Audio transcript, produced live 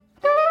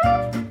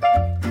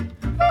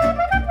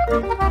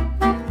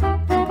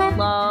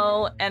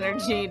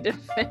energy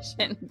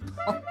deficient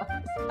bulbs.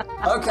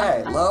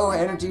 Okay, low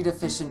energy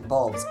deficient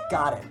bulbs.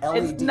 Got it.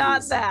 LEDs. It's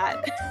not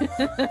that.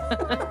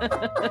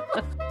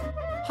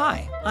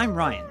 Hi, I'm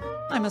Ryan.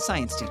 I'm a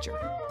science teacher.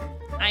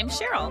 I'm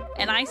Cheryl,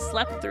 and I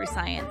slept through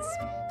science.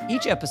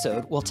 Each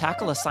episode will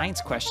tackle a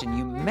science question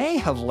you may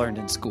have learned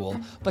in school,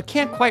 but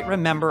can't quite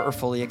remember or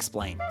fully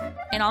explain.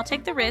 And I'll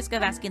take the risk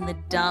of asking the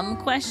dumb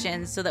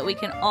questions so that we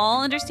can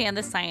all understand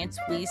the science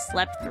we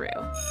slept through.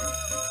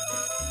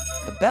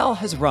 The bell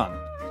has rung.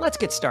 Let's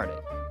get started.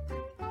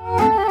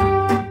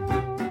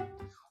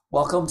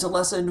 Welcome to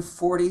lesson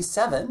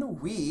 47.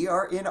 We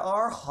are in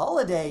our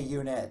holiday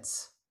unit.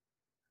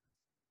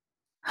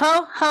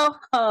 Ho, ho,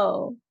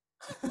 ho.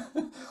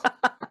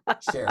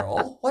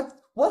 Cheryl,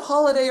 what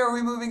holiday are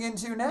we moving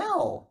into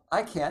now?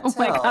 I can't tell. Oh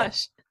my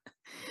gosh.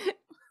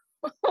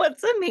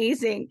 What's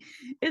amazing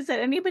is that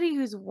anybody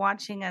who's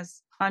watching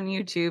us on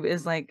YouTube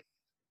is like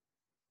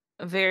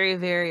very,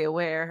 very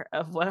aware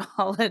of what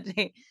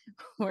holiday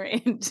we're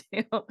into.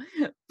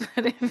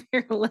 But if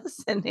you're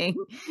listening,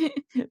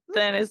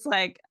 then it's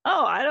like,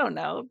 oh, I don't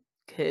know.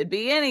 Could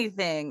be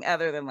anything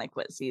other than like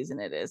what season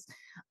it is.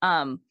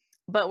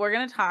 But we're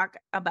going to talk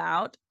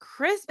about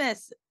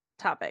Christmas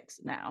topics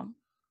now.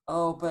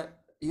 Oh, but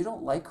you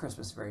don't like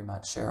Christmas very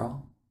much,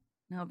 Cheryl.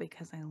 No,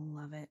 because I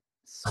love it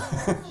so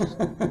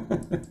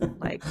much.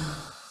 Like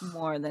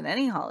more than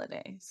any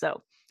holiday.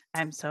 So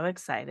I'm so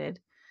excited.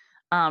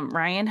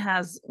 Ryan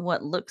has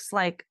what looks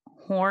like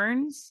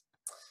horns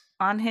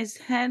on his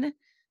head,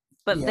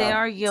 but they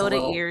are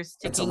Yoda ears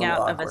sticking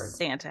out of a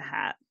Santa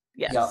hat.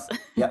 Yes.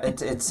 Yeah.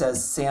 It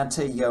says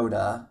Santa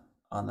Yoda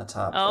on the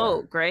top. Oh,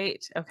 there.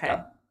 Great. Okay.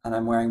 Yeah. And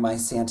I'm wearing my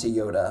Santa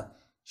Yoda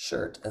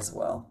shirt as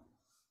well.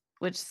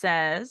 Which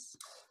says,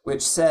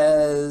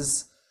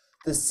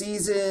 the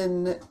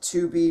season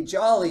to be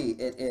jolly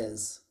it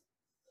is.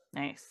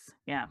 Nice.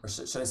 Yeah. Or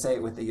should I say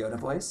it with the Yoda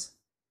voice?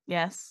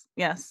 Yes.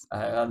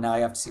 Now I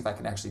have to see if I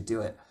can actually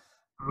do it.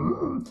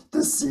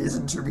 The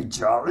season to be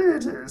jolly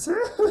it is.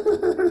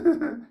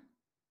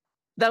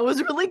 That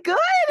was really good.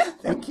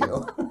 Thank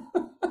you.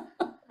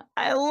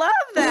 I love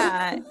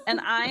that.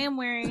 And I am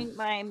wearing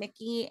my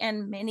Mickey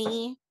and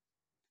Minnie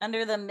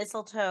under the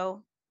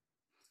mistletoe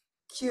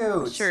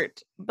Cute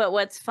shirt. But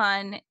what's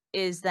fun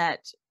is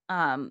that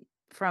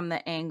from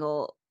the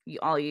angle,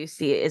 all you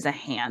see is a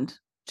hand.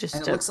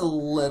 And it looks a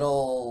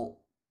little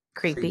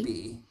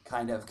creepy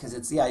kind of, because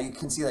it's you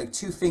can see like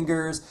two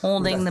fingers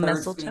holding the third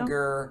mistletoe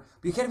finger,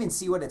 but you can't even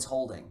see what it's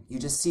holding. You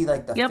just see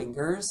like the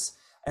fingers,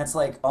 and it's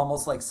like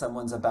almost like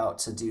someone's about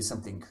to do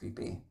something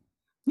creepy.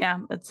 Yeah,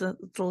 it's a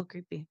little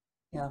creepy.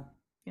 Yeah.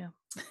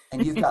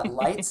 And you've got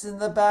lights in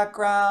the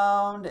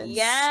background and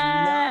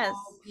snow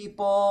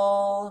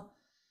people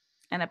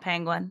and a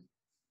penguin.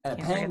 And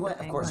a penguin.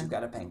 Of course, you've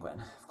got a penguin.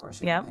 Of course,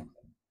 you have a penguin.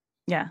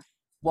 Yeah.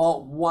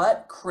 Well,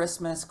 what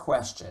Christmas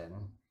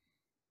question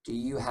do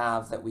you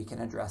have that we can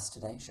address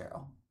today,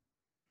 Cheryl?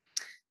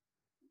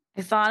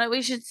 I thought that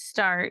we should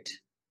start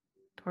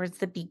towards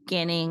the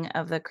beginning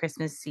of the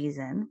Christmas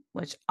season,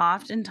 which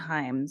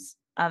oftentimes,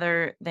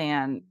 other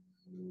than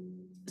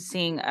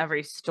seeing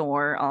every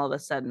store all of a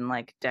sudden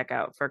like deck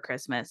out for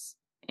Christmas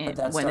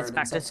when it's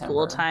back to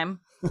school time.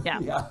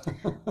 Yeah.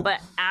 But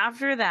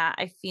after that,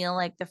 I feel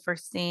like the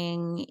first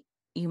thing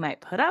you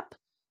might put up,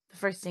 the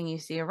first thing you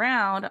see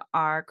around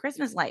are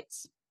Christmas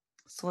lights.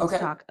 So let's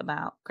talk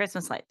about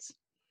Christmas lights.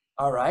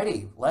 All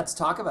righty. Let's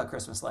talk about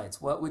Christmas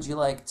lights. What would you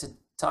like to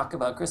talk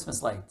about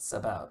Christmas lights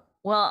about?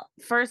 Well,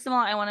 first of all,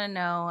 I want to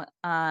know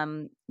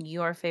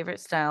your favorite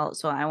style.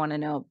 So I want to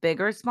know big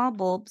or small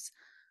bulbs,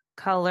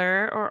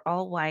 color or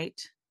all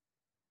white,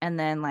 and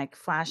then like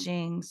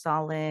flashing,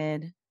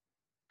 solid,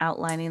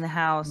 outlining the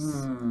house.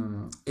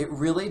 It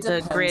really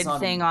depends. The grid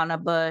thing on a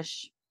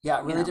bush. Yeah,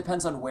 it really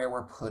depends on where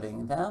we're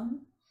putting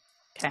them.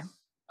 Okay.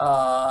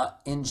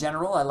 In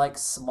general, I like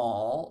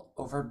small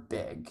over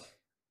big.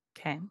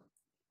 Okay.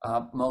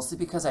 Mostly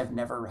because I've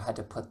never had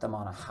to put them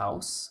on a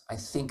house. I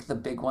think the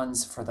big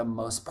ones, for the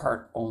most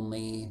part,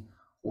 only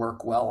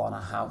work well on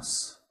a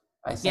house.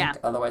 I think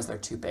otherwise they're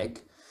too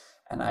big.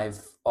 And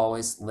I've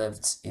always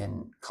lived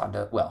in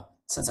condo. Well,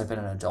 since I've been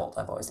an adult,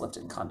 I've always lived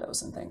in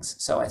condos and things.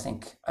 So I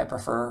think I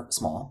prefer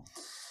small.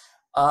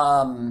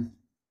 I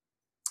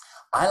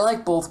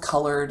like both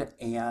colored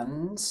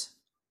and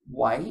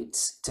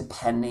white,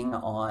 depending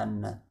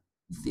on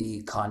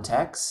the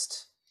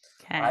context.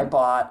 Okay. I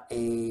bought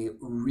a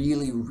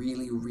really,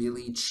 really,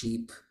 really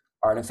cheap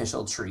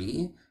artificial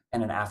tree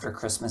in an after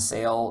Christmas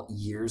sale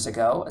years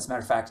ago. As a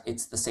matter of fact,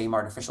 it's the same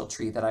artificial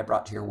tree that I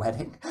brought to your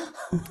wedding.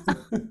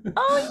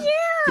 Oh, yeah.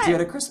 Because you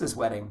had a Christmas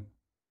wedding.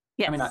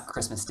 Yes. I mean, not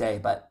Christmas Day,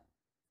 but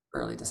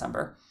early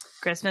December.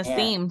 Christmas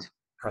themed.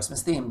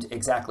 Christmas themed,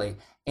 exactly.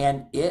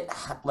 And it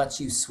lets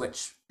you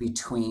switch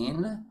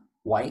between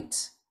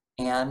white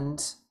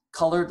and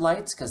colored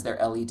lights because they're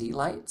LED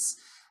lights.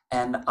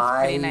 And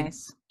I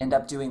end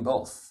up doing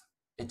both.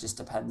 It just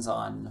depends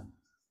on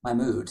my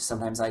mood.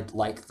 Sometimes I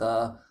like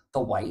the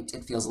white.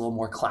 It feels a little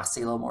more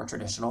classy, a little more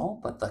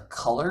traditional, but the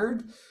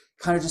colored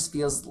kind of just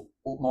feels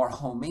more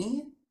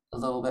homey, a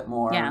little bit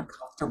more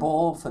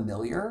comfortable,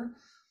 familiar.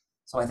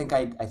 So I think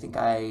I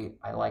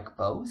like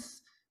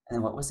both. And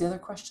then what was the other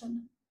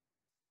question?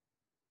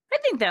 I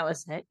think that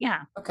was it.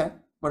 Yeah. Okay.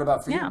 What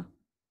about for you?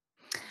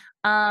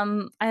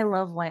 I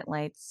love white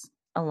lights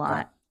a lot.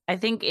 Okay. I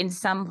think in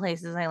some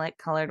places I like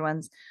colored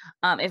ones.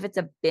 If it's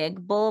a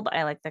big bulb,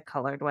 I like the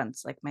colored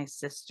ones. Like my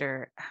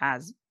sister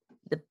has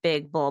the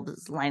big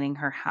bulbs lining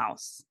her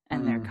house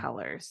and their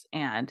colors,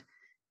 and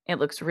it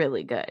looks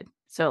really good.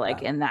 So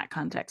like in that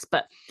context,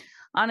 but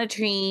on a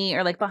tree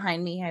or like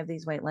behind me, I have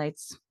these white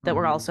lights that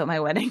were also at my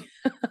wedding.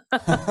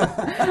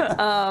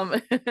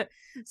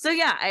 So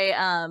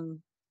yeah,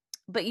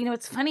 but you know,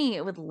 what's funny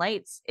with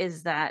lights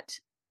is that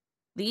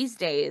these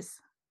days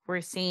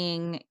we're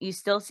seeing, you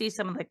still see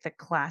some of like the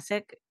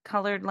classic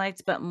colored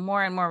lights, but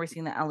more and more we're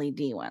seeing the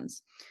LED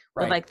ones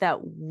with Right. like that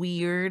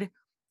weird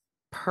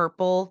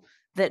purple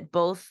that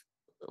both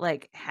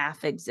like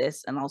half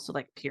exists and also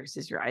like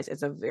pierces your eyes.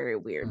 It's a very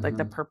weird, like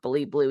the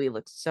purpley bluey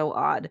looks so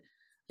odd.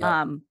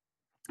 Yep.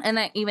 And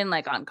then even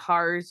like on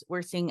cars,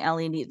 we're seeing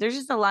LED. There's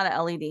just a lot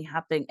of LED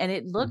happening, and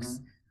it looks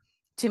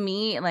to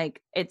me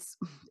like it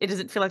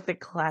doesn't feel like the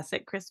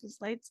classic Christmas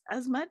lights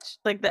as much,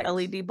 like the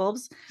LED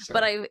bulbs. Sure.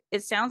 But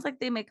it sounds like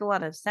they make a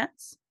lot of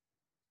sense.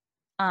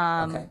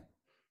 Okay.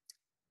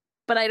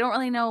 But I don't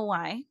really know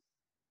why.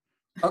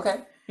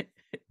 Okay.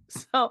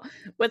 So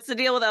what's the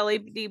deal with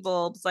LED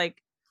bulbs? Like,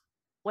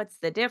 what's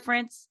the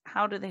difference?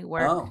 How do they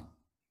work? Oh,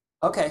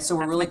 okay. So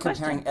we're That's really my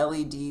comparing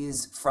question.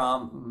 LEDs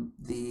from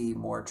the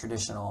more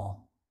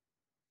traditional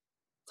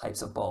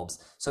types of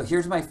bulbs. So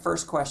here's my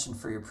first question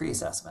for your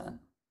pre-assessment.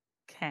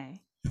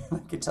 Okay. I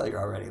can tell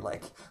you're already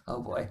like,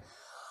 oh boy.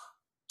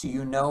 Do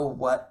you know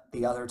what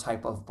the other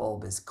type of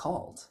bulb is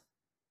called?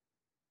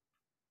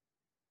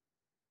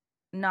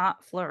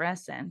 Not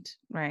fluorescent,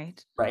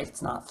 right? Right,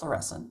 it's not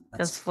fluorescent.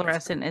 Because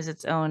fluorescent is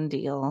its own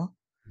deal.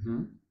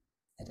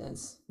 It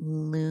is.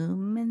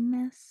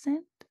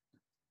 Luminescent?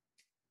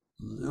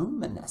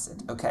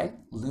 Luminescent. Okay,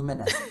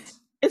 luminescent.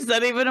 Is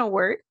that even a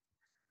word?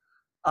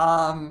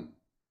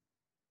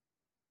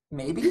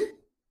 Maybe.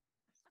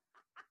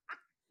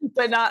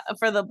 But not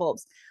for the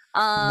bulbs.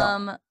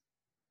 No.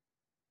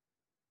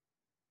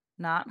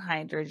 Not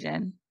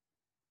hydrogen.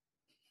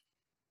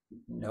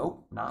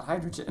 Nope, not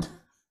hydrogen.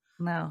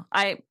 No,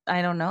 I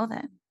don't know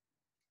then.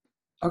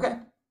 Okay.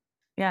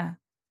 Yeah.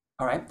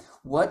 All right.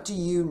 What do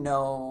you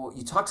know?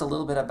 You talked a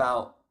little bit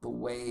about the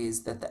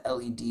ways that the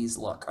LEDs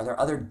look. Are there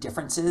other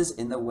differences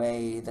in the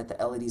way that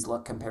the LEDs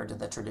look compared to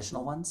the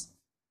traditional ones?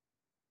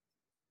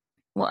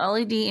 Well,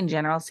 LED in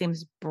general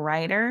seems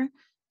brighter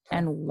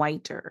and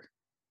whiter.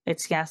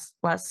 It's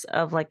less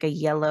of like a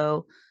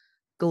yellow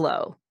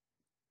glow.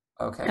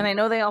 Okay. And I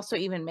know they also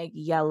even make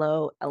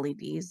yellow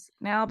LEDs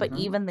now, but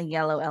even the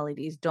yellow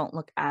LEDs don't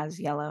look as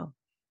yellow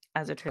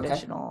as a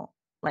traditional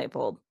light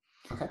bulb.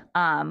 Okay.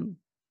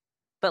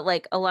 But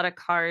like a lot of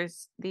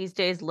cars these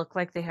days look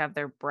like they have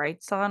their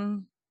brights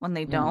on when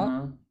they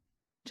don't,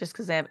 just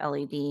because they have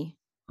LED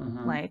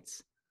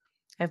lights.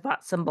 I've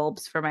bought some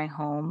bulbs for my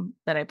home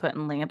that I put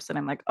in lamps, and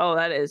I'm like, oh,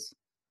 that is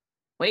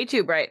way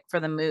too bright for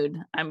the mood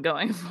I'm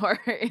going for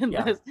in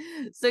this.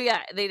 So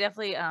yeah, they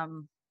definitely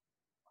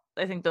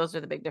I think those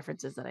are the big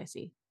differences that I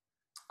see.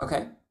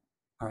 Okay.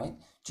 All right.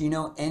 Do you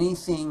know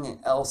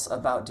anything else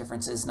about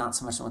differences, not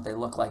so much in what they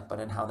look like, but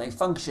in how they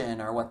function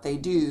or what they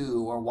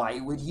do or why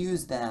you would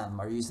use them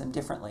or use them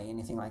differently?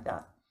 Anything like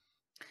that?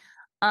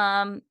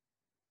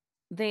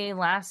 They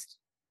last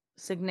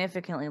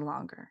significantly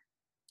longer.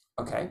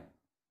 Okay.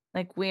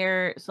 Like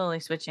we're slowly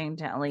switching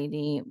to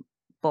LED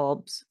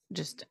bulbs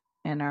just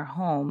in our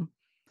home,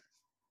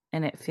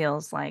 and it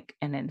feels like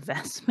an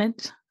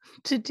investment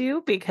to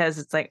do because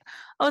it's like,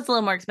 oh, it's a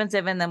little more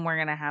expensive, and then we're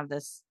gonna have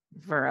this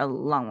for a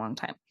long, long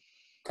time.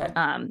 Okay.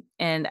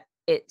 And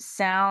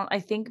I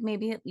think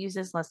maybe it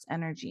uses less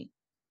energy.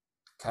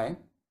 Okay.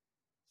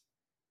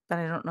 But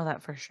I don't know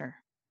that for sure.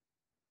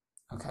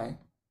 Okay.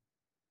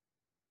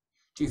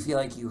 Do you feel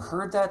like you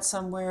heard that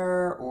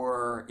somewhere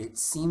or it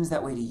seems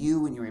that way to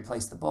you when you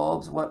replace the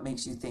bulbs? What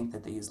makes you think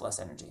that they use less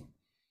energy?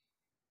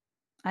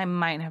 I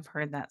might have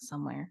heard that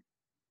somewhere.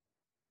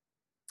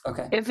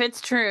 Okay. If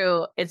it's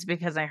true, it's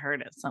because I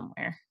heard it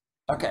somewhere.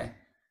 Okay.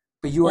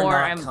 But you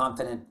are not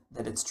confident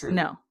that it's true?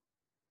 No.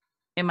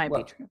 It might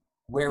be true.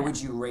 Where would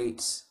you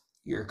rate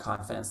your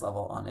confidence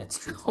level on its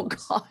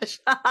truthfulness? Oh, gosh.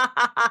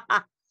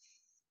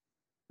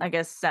 I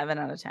guess 7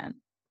 out of 10.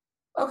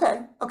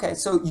 Okay.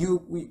 So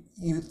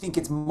you think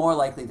it's more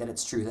likely that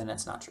it's true than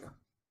it's not true?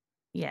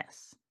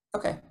 Yes.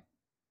 Okay.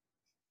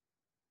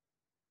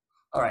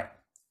 All right.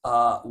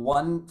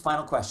 One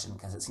final question,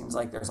 because it seems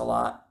like there's a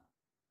lot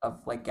of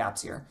like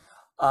gaps here.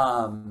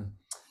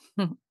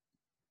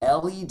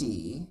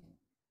 LED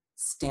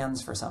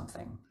stands for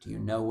something. Do you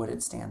know what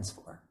it stands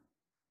for?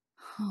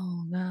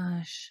 Oh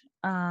gosh.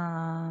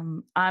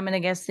 I'm gonna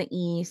guess the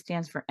E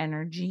stands for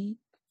energy.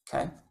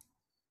 Okay.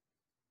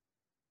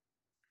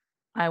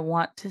 I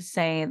want to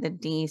say the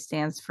D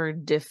stands for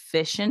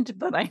deficient,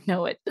 but I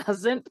know it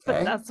doesn't.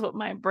 But that's what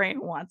my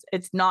brain wants.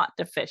 It's not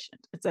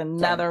deficient. It's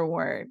another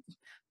word,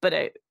 but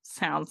it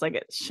sounds like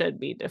it should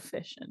be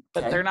deficient.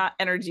 But they're not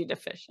energy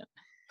deficient.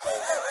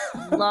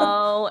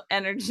 Low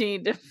energy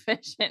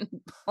deficient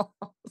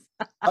bulbs.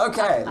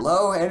 Okay,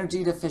 low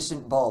energy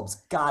deficient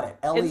bulbs. Got it.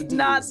 LEDs. It's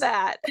not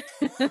that.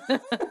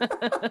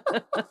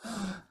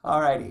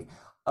 Alrighty.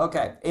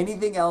 Okay.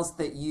 Anything else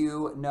that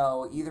you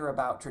know either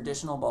about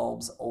traditional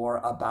bulbs or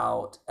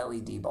about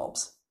LED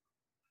bulbs?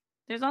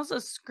 There's also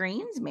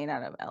screens made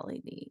out of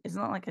LED.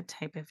 Isn't that like a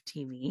type of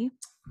TV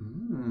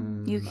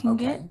you can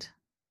get?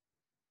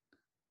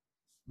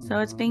 So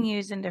it's being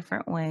used in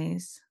different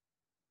ways.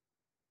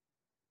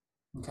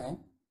 Okay.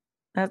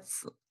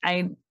 That's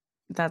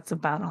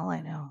about all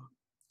I know.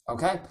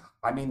 Okay.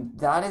 I mean,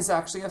 that is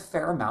actually a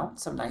fair amount.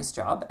 So nice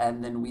job.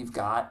 And then we've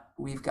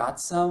got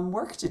some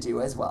work to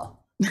do as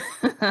well.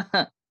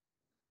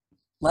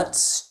 Let's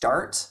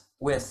start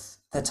with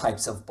the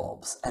types of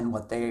bulbs and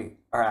what they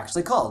are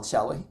actually called,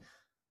 shall we?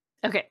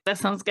 Okay, that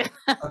sounds good.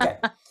 Okay.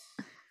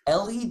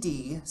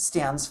 LED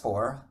stands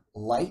for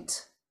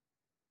light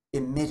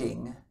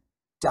emitting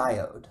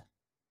diode.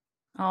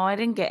 Oh, I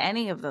didn't get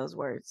any of those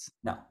words.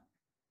 No.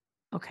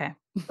 Okay.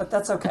 But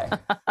that's okay.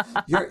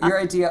 Your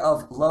idea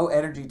of low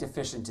energy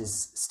deficient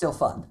is still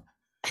fun.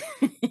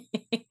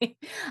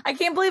 I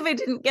can't believe I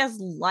didn't guess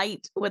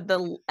light with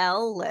the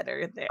L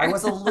letter there. I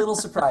was a little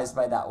surprised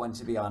by that one,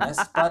 to be honest,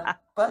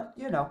 but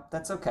you know,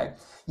 that's okay.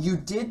 You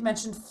did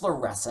mention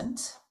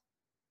fluorescent,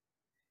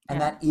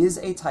 and that is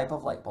a type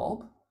of light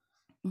bulb.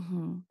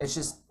 Mm-hmm. It's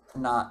just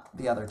not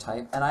the other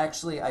type. And I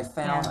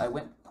found, I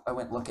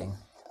went looking.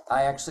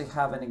 I actually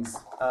have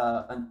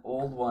an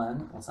old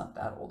one. Well, it's not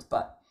that old,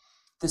 but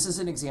this is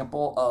an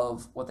example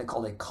of what they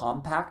call a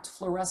compact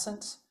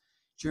fluorescent.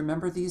 Do you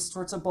remember these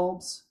sorts of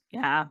bulbs?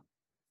 Yeah.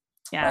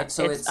 Yeah. Right?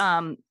 So it's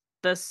the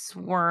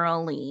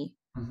swirly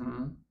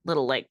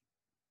little like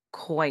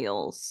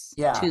coils.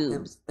 Yeah.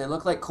 Tubes. They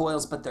look like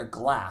coils, but they're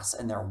glass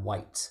and they're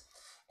white.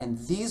 And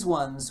these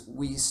ones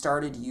we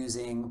started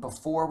using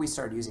before we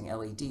started using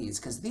LEDs,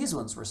 because these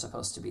ones were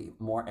supposed to be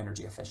more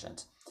energy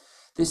efficient.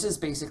 This is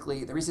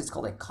basically, the reason it's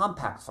called a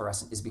compact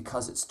fluorescent is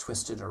because it's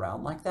twisted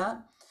around like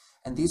that.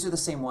 And these are the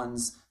same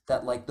ones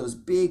that, like those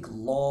big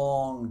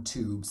long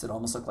tubes that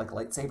almost look like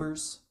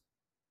lightsabers,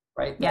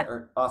 right? Yeah. That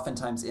are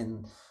oftentimes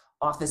in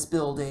office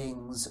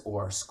buildings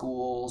or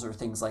schools or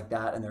things like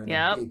that. And they're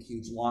the big,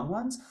 huge, long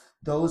ones.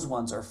 Those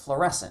ones are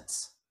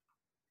fluorescents.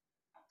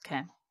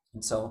 Okay.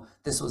 And so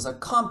this was a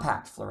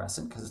compact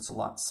fluorescent because it's a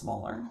lot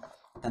smaller.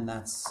 And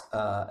that's,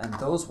 and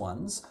those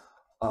ones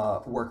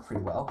work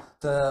pretty well.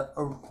 The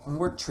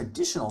more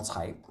traditional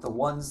type, the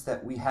ones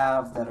that we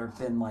have that have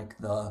been like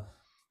the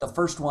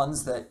first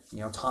ones that, you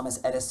know, Thomas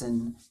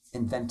Edison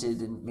invented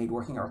and made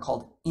working are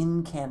called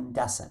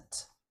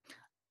incandescent.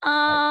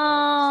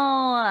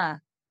 Oh,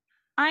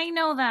 I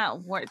know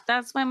that word.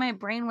 That's why my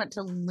brain went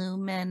to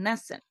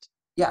luminescent.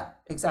 Yeah,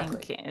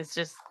 exactly. It's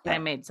just, I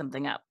made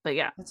something up, but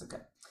yeah. That's okay.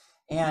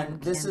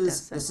 And this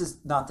is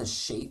not the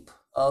shape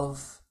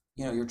of,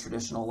 you know, your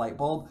traditional light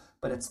bulb,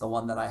 but it's the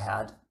one that I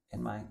had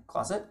in my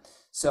closet.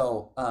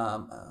 So,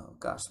 oh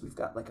gosh, we've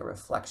got like a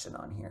reflection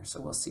on here. So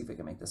we'll see if we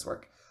can make this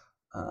work.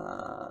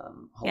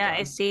 Hold on.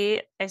 I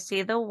see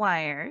the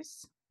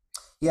wires.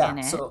 Yeah,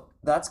 so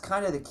that's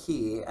kind of the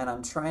key, and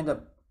I'm trying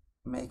to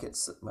make it,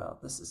 well,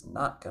 this is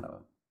not going to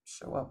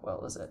show up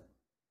well, is it?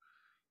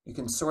 You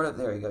can sort of,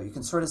 there you go. You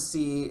can sort of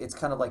see it's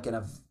kind of like in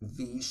a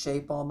V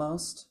shape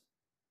almost,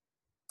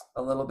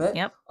 a little bit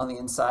on the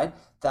inside.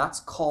 That's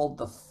called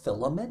the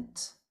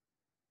filament.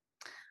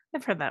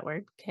 I've heard that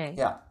word. Okay.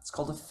 Yeah, it's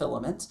called a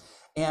filament.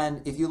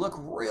 And if you look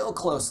real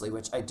closely,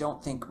 which I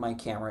don't think my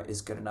camera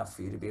is good enough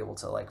for you to be able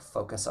to like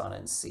focus on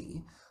and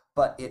see,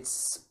 but it's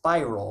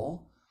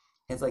spiral.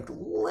 It's like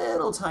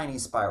little tiny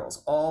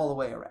spirals all the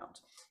way around.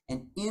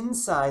 And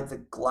inside the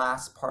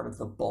glass part of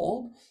the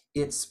bulb,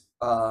 it's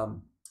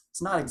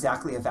not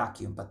exactly a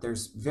vacuum, but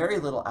there's very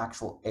little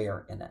actual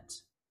air in it.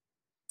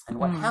 And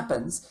what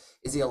happens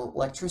is the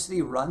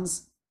electricity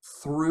runs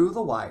through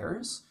the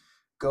wires,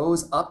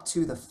 goes up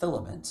to the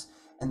filament,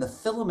 and the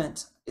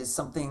filament is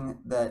something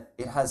that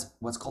it has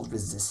what's called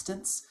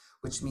resistance,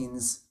 which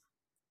means,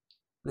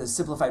 the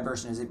simplified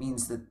version is it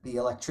means that the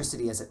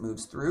electricity as it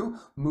moves through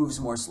moves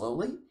more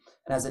slowly.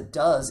 And as it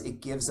does,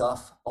 it gives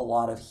off a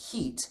lot of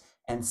heat,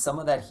 and some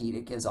of that heat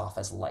it gives off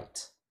as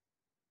light.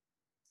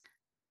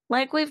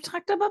 Like we've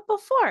talked about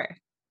before.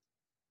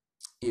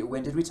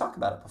 When did we talk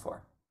about it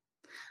before?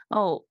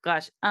 Oh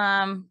gosh.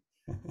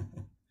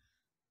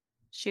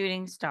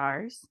 Shooting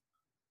stars.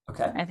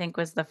 Okay. I think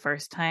was the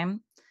first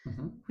time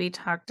we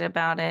talked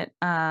about it.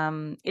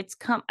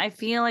 I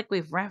feel like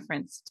we've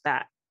referenced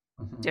that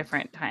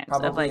different times.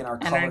 Probably of like in our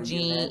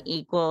energy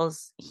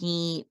equals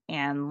heat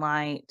and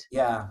light.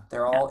 Yeah,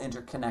 they're all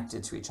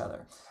interconnected to each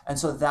other. And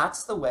so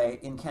that's the way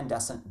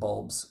incandescent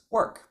bulbs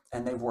work.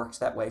 And they've worked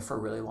that way for a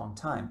really long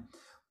time.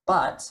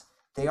 But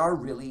they are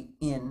really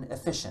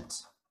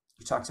inefficient.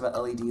 You talked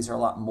about LEDs are a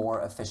lot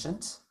more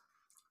efficient.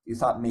 You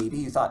thought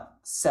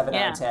 7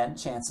 out of 10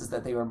 chances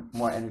that they were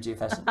more energy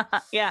efficient.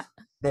 Yeah.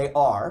 They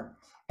are.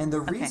 And the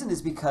reason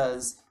is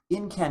because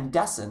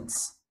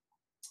incandescence,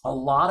 a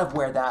lot of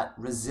where that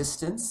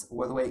resistance,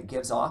 or the way it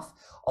gives off,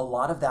 a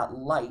lot of that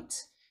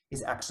light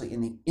is actually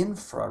in the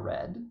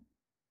infrared,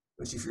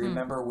 which if you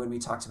remember when we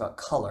talked about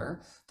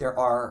color, there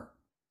are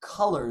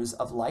colors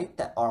of light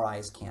that our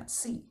eyes can't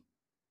see.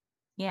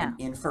 Yeah.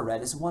 And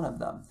infrared is one of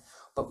them.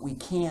 But we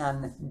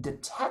can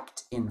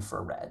detect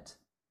infrared,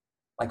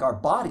 like our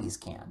bodies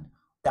can.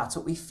 That's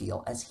what we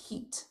feel as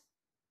heat.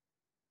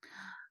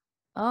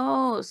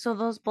 Oh, so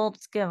those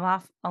bulbs give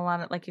off a lot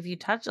of, like if you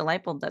touch a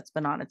light bulb that's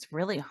been on, it's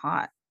really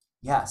hot.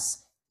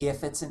 Yes,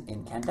 if it's an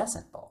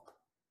incandescent bulb.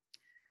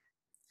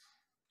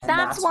 And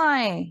that's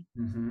why.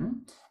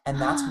 And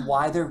that's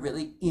why they're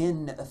really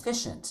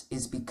inefficient,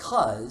 is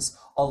because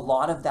a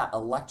lot of that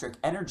electric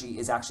energy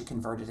is actually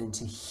converted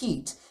into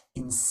heat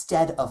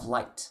instead of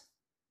light.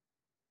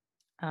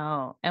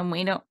 Oh, and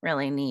we don't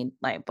really need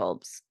light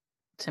bulbs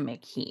to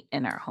make heat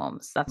in our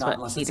homes. That's Not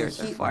what heaters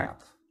are for.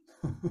 Lamp.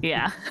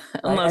 Yeah.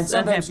 Right? Unless, and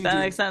sometimes that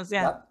makes sense.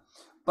 Yeah. Yep.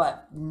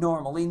 But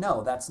normally,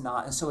 no, that's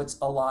not. And so it's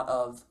a lot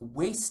of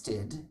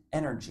wasted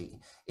energy.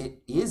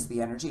 It is the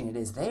energy and it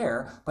is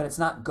there, but it's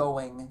not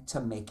going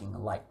to making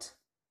light.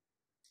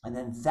 And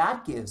then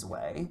that gives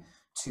way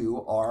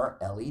to our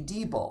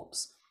LED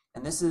bulbs.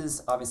 And this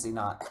is obviously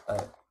not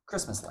a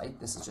Christmas light.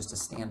 This is just a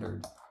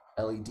standard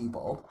LED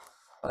bulb.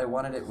 But I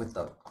wanted it with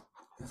the,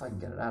 if I can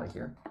get it out of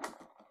here.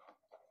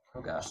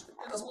 Oh gosh,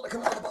 it doesn't want to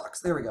come out of the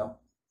box. There we go.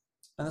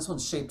 And this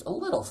one's shaped a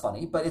little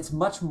funny, but it's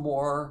much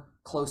more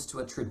close to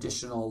a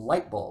traditional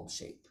light bulb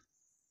shape,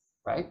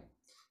 right?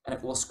 And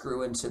it will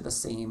screw into the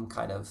same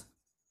kind of,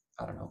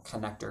 I don't know,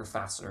 connector,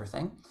 fastener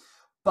thing.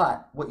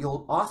 But what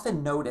you'll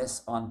often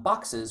notice on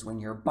boxes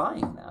when you're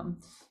buying them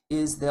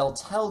is they'll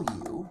tell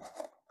you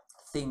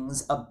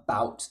things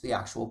about the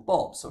actual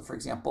bulb. So for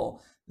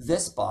example,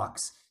 this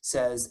box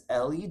says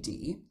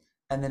LED,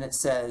 and then it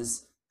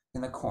says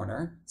in the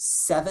corner,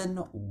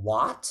 7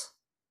 watt.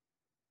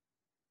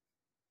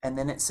 And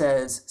then it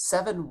says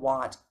 7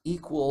 watt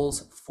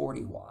equals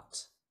 40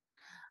 watt.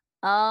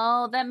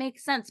 Oh, that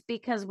makes sense,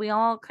 because we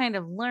all kind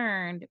of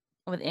learned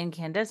with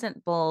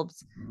incandescent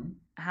bulbs,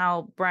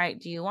 how bright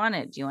do you want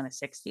it? Do you want a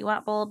 60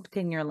 watt bulb?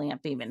 Can your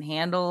lamp even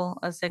handle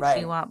a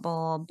 60 watt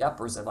bulb? Yep,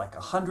 or is it like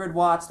 100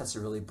 watts? That's a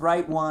really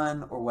bright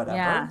one or whatever.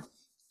 Yeah.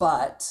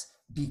 But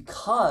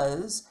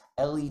because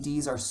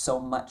LEDs are so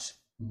much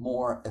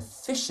more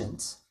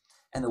efficient,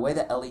 and the way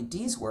that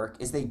LEDs work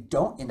is they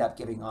don't end up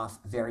giving off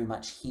very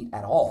much heat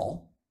at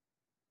all.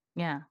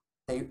 Yeah.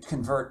 They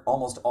convert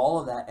almost all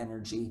of that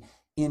energy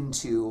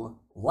into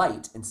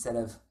light instead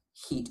of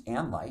heat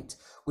and light,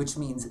 which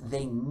means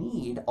they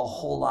need a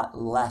whole lot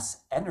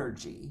less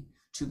energy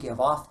to give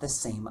off the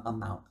same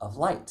amount of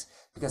light,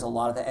 because a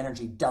lot of the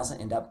energy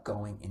doesn't end up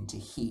going into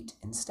heat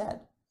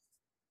instead.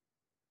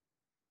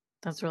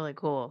 That's really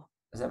cool.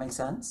 Does that make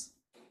sense?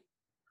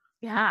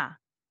 Yeah.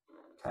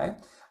 Okay.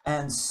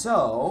 And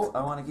so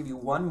I want to give you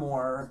one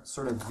more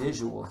sort of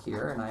visual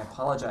here, and I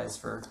apologize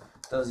for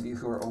those of you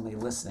who are only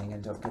listening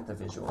and don't get the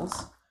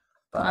visuals.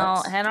 But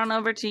well, head on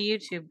over to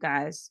YouTube,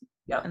 guys.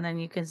 Yep. And then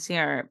you can see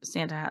our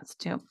Santa hats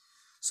too.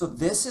 So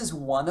this is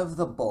one of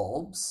the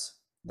bulbs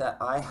that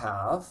I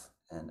have.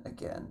 And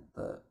again,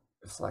 the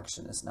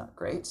reflection is not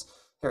great.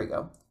 Here we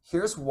go.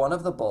 Here's one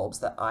of the bulbs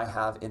that I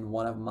have in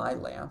one of my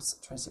lamps.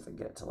 I'm trying to see if I can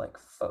get it to like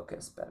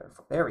focus better.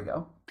 There we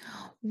go.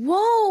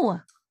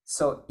 Whoa.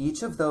 So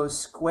each of those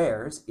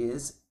squares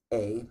is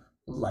a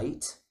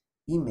light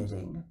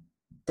emitting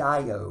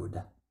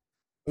diode.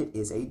 It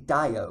is a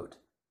diode.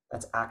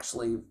 That's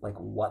actually like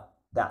what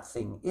that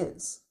thing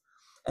is.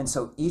 And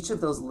so each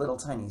of those little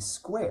tiny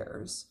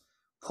squares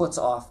puts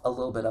off a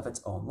little bit of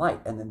its own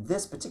light. And then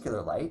this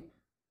particular light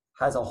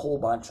has a whole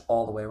bunch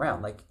all the way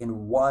around. Like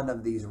in one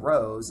of these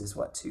rows is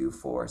what, 2,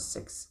 4,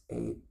 6,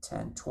 8,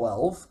 10,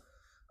 12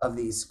 of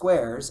these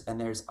squares. And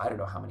there's, I don't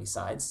know how many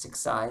sides, 6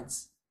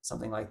 sides,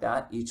 something like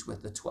that, each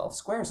with the 12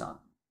 squares on.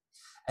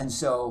 And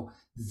so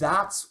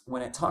that's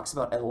when it talks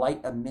about a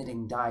light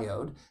emitting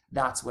diode,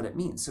 that's what it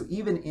means. So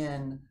even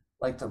in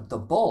like the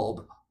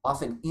bulb,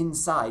 often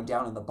inside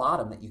down in the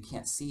bottom that you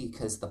can't see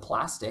because the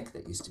plastic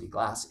that used to be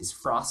glass is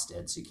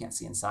frosted, so you can't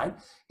see inside,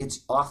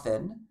 it's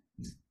often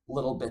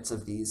little bits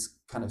of these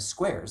kind of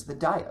squares, the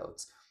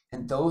diodes.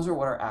 And those are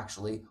what are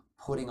actually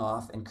putting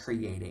off and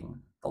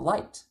creating the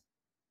light.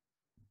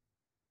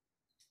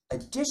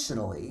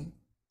 Additionally,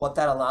 what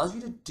that allows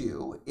you to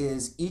do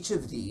is each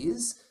of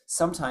these,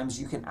 sometimes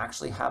you can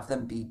actually have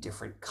them be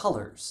different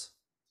colors.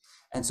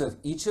 And so if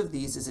each of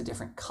these is a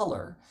different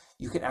color,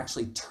 you can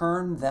actually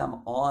turn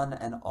them on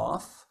and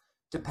off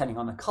depending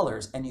on the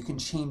colors, and you can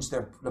change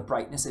the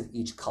brightness of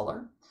each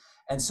color.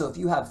 And so if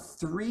you have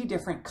 3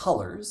 different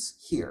colors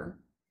here,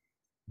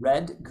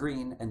 red,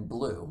 green, and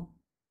blue,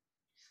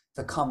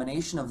 the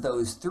combination of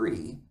those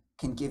 3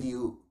 can give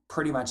you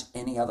pretty much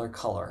any other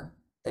color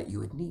that you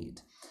would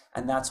need.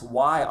 And that's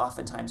why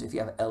oftentimes if you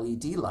have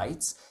LED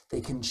lights, they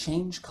can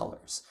change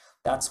colors.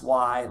 That's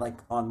why, like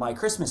on my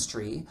Christmas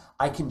tree,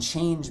 I can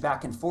change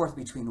back and forth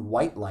between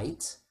white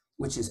light,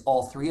 which is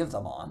all 3 of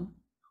them on,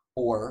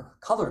 or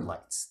colored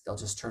lights. They'll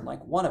just turn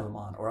like one of them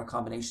on, or a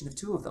combination of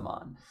 2 of them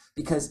on,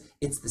 because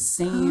it's the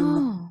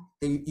same.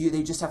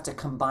 They just have to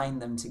combine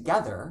them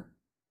together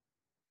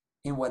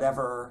in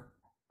whatever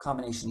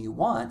combination you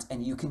want,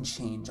 and you can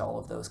change all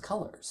of those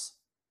colors.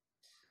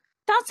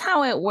 That's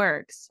how it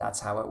works. That's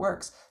how it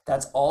works.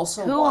 That's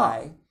also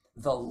why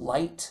the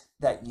light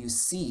that you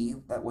see,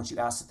 that what you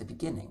asked at the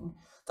beginning,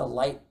 the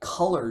light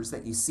colors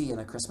that you see in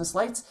the Christmas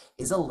lights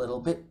is a little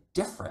bit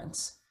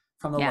different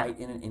from the light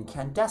in an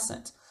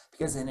incandescent.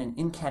 Because in an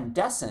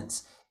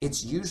incandescent,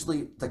 it's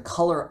usually the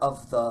color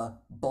of the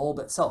bulb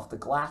itself, the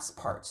glass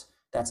part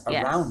that's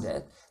around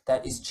it,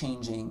 that is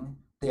changing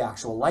the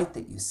actual light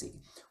that you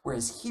see.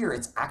 Whereas here,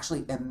 it's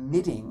actually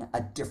emitting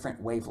a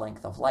different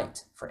wavelength of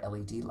light for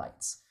LED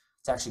lights.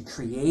 It's actually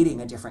creating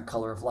a different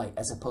color of light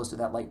as opposed to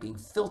that light being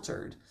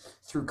filtered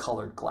through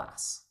colored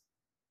glass.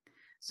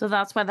 So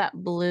that's why that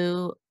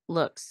blue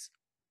looks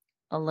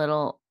a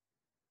little,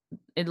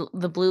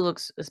 the blue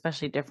looks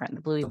especially different.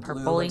 The blue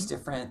looks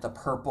different. The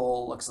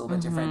purple looks a little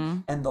bit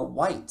different. And the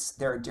whites,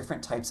 there are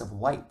different types of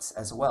whites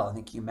as well. I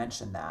think you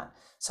mentioned that.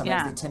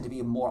 Sometimes they tend to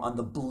be more on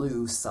the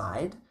blue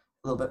side,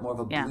 a little bit more of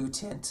a blue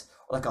tint,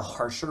 or like a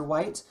harsher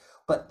white.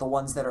 But the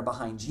ones that are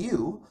behind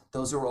you,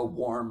 those are a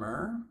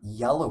warmer,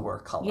 yellower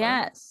color.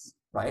 Yes.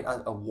 Right?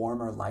 A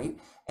warmer light.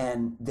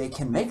 And they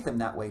can make them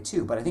that way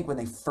too. But I think when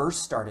they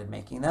first started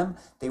making them,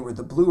 they were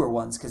the bluer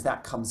ones because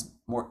that comes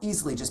more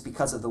easily just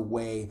because of the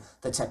way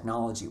the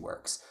technology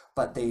works.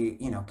 But they,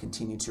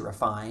 continue to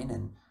refine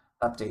and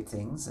update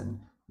things and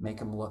make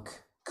them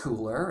look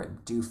cooler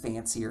and do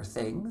fancier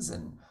things.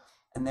 And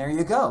there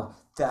you go.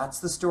 That's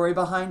the story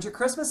behind your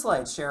Christmas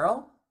lights,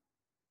 Cheryl.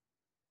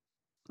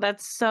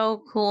 That's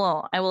so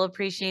cool. I will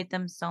appreciate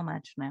them so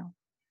much now.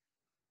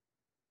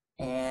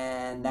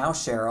 And now,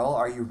 Cheryl,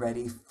 are you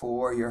ready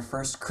for your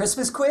first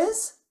Christmas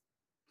quiz?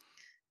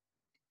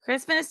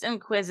 Christmas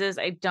and quizzes,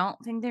 I don't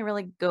think they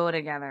really go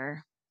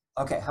together.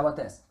 Okay, how about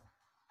this?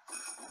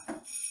 Are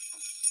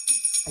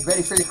you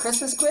ready for your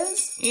Christmas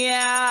quiz?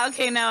 Yeah,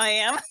 okay, now I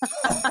am.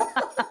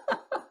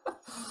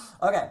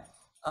 Okay,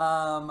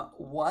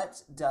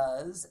 what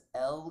does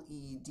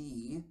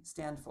LED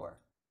stand for?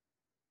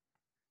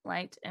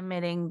 Light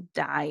emitting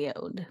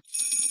diode.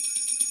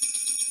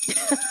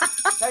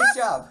 Nice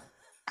job.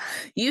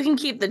 You can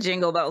keep the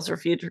jingle bells for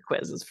future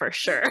quizzes for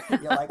sure.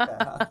 You like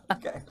that, huh?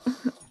 Okay.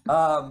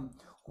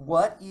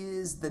 What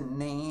is the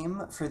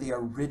name for the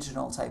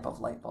original type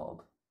of light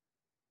bulb?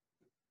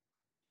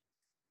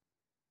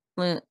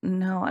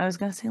 No, I was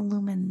going to say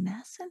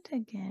luminescent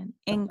again.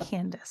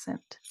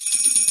 Incandescent.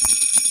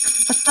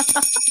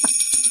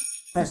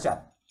 Nice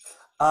job.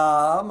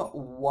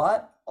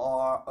 Why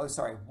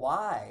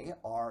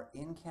are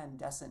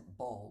incandescent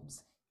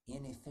bulbs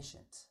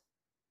inefficient?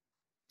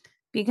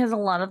 Because a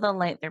lot of the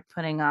light they're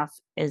putting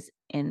off is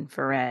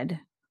infrared,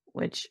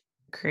 which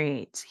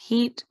creates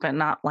heat, but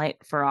not light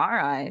for our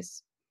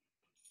eyes.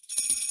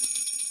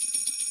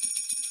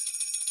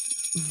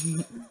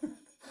 Do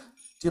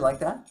you like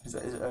that?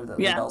 Are the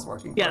bells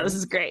working? Yeah, this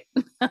is great.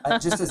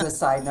 Just as a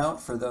side note,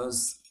 for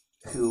those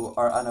who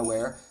are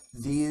unaware,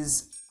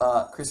 these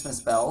Christmas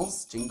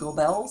bells, jingle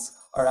bells,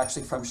 are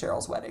actually from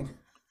Cheryl's wedding.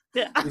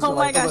 Yeah. Oh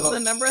my gosh,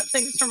 the number of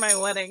things for my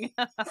wedding.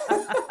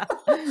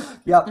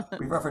 Yep,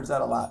 we reference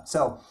that a lot.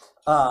 So,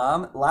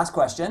 last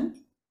question.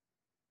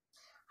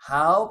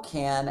 How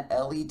can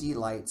LED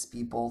lights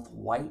be both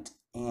white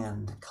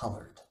and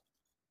colored?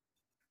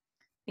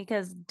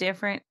 Because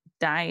different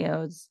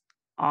diodes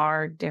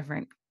are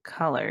different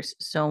colors.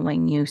 So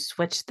when you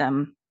switch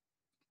them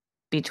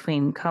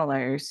between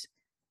colors,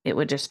 it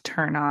would just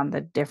turn on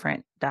the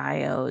different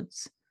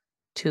diodes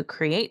to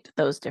create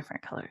those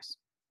different colors.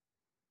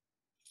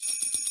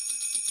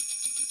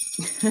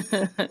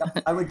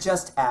 I would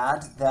just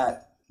add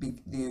that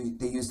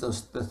they use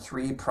the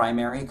three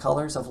primary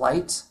colors of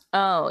light.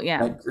 Oh, yeah.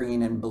 Red,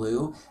 green, and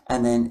blue.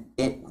 And then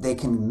they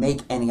can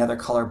make any other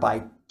color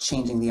by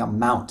changing the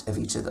amount of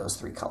each of those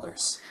three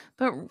colors.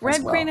 But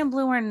red, green, and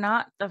blue are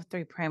not the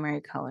three primary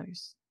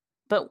colors.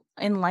 But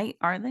in light,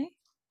 are they?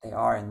 They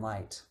are in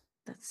light.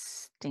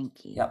 That's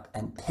stinky. Yep.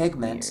 And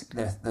pigment,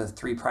 the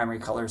three primary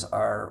colors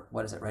are,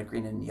 what is it, red,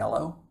 green, and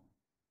yellow?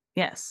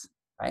 Yes.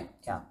 Right?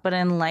 Yeah. But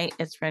in light,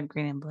 it's red,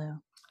 green, and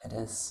blue. It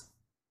is.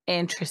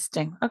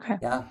 Interesting. Okay.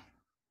 Yeah.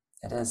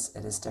 It is.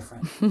 It is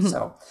different.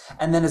 So,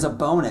 and then as a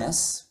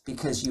bonus,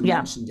 because you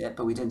mentioned it,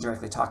 but we didn't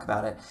directly talk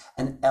about it,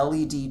 an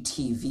LED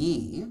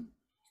TV,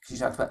 because you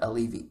talked about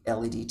LED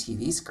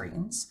TV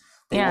screens,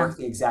 they work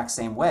the exact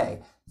same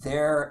way.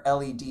 Their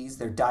LEDs,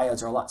 their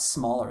diodes are a lot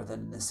smaller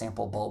than the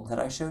sample bulb that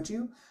I showed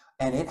you.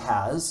 And it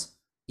has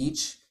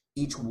each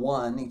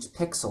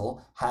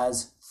pixel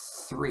has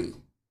three,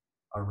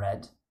 a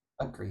red,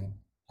 a green,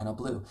 and a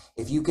blue.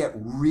 If you get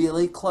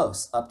really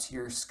close up to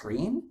your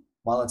screen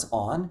while it's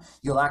on,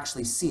 you'll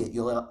actually see it.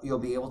 You'll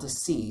be able to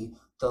see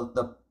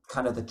the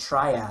kind of the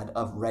triad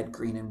of red,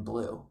 green, and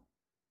blue.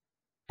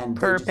 And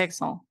per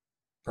pixel.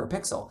 Per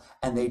pixel.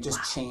 And they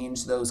just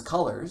change those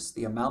colors,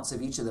 the amounts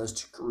of each of those,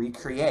 to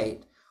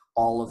recreate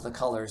all of the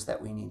colors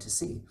that we need to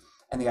see.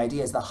 And the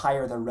idea is the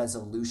higher the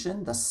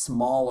resolution, the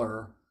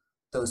smaller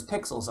those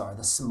pixels are,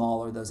 the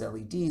smaller those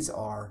LEDs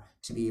are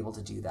to be able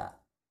to do that.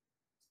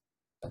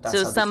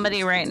 So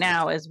somebody right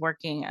now is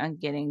working on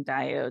getting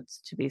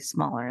diodes to be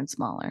smaller and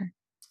smaller.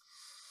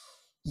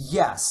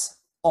 Yes.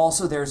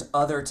 Also, there's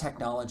other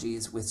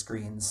technologies with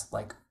screens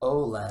like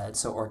OLED,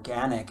 so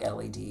organic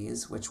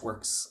LEDs, which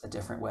works a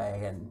different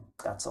way. And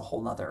that's a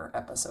whole nother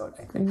episode,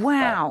 I think.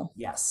 Wow.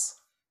 But yes.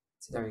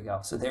 So there you go.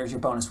 So there's your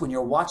bonus. When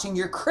you're watching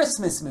your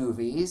Christmas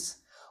movies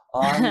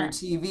on your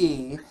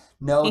TV,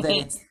 know that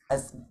it's a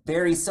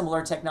very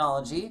similar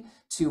technology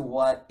to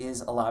what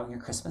is allowing your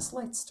Christmas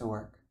lights to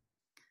work.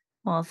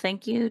 Well,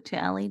 thank you to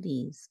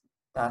LEDs.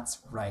 That's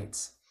right.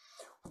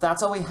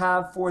 That's all we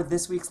have for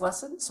this week's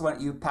lesson. So why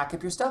don't you pack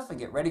up your stuff and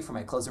get ready for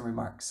my closing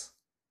remarks.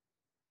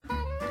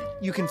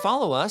 You can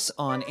follow us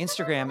on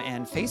Instagram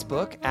and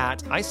Facebook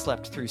at I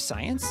Slept Through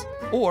Science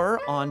or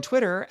on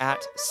Twitter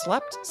at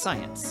Slept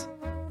Science.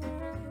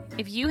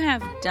 If you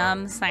have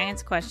dumb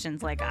science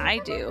questions like I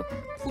do,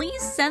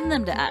 please send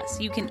them to us.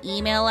 You can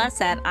email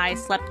us at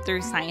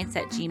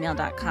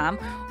isleptthroughscience@gmail.com,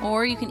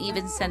 or you can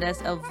even send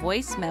us a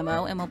voice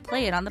memo and we'll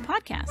play it on the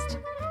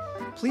podcast.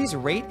 Please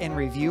rate and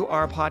review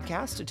our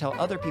podcast to tell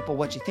other people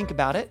what you think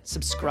about it,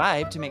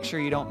 subscribe to make sure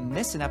you don't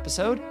miss an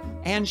episode,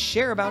 and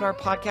share about our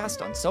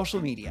podcast on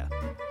social media.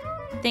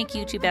 Thank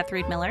you to Beth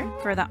Reed Miller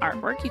for the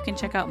artwork. You can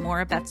check out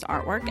more of Beth's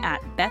artwork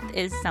at Beth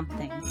Is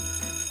Something.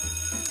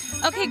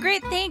 Okay,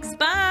 great. Thanks.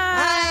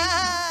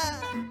 Bye.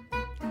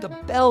 The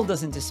bell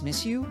doesn't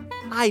dismiss you.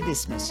 I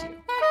dismiss you.